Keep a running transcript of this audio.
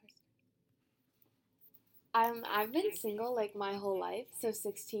I've been single like my whole life, so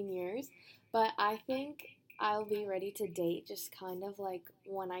 16 years, but I think I'll be ready to date just kind of like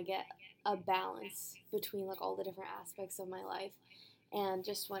when I get a balance between like all the different aspects of my life and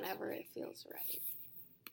just whenever it feels right.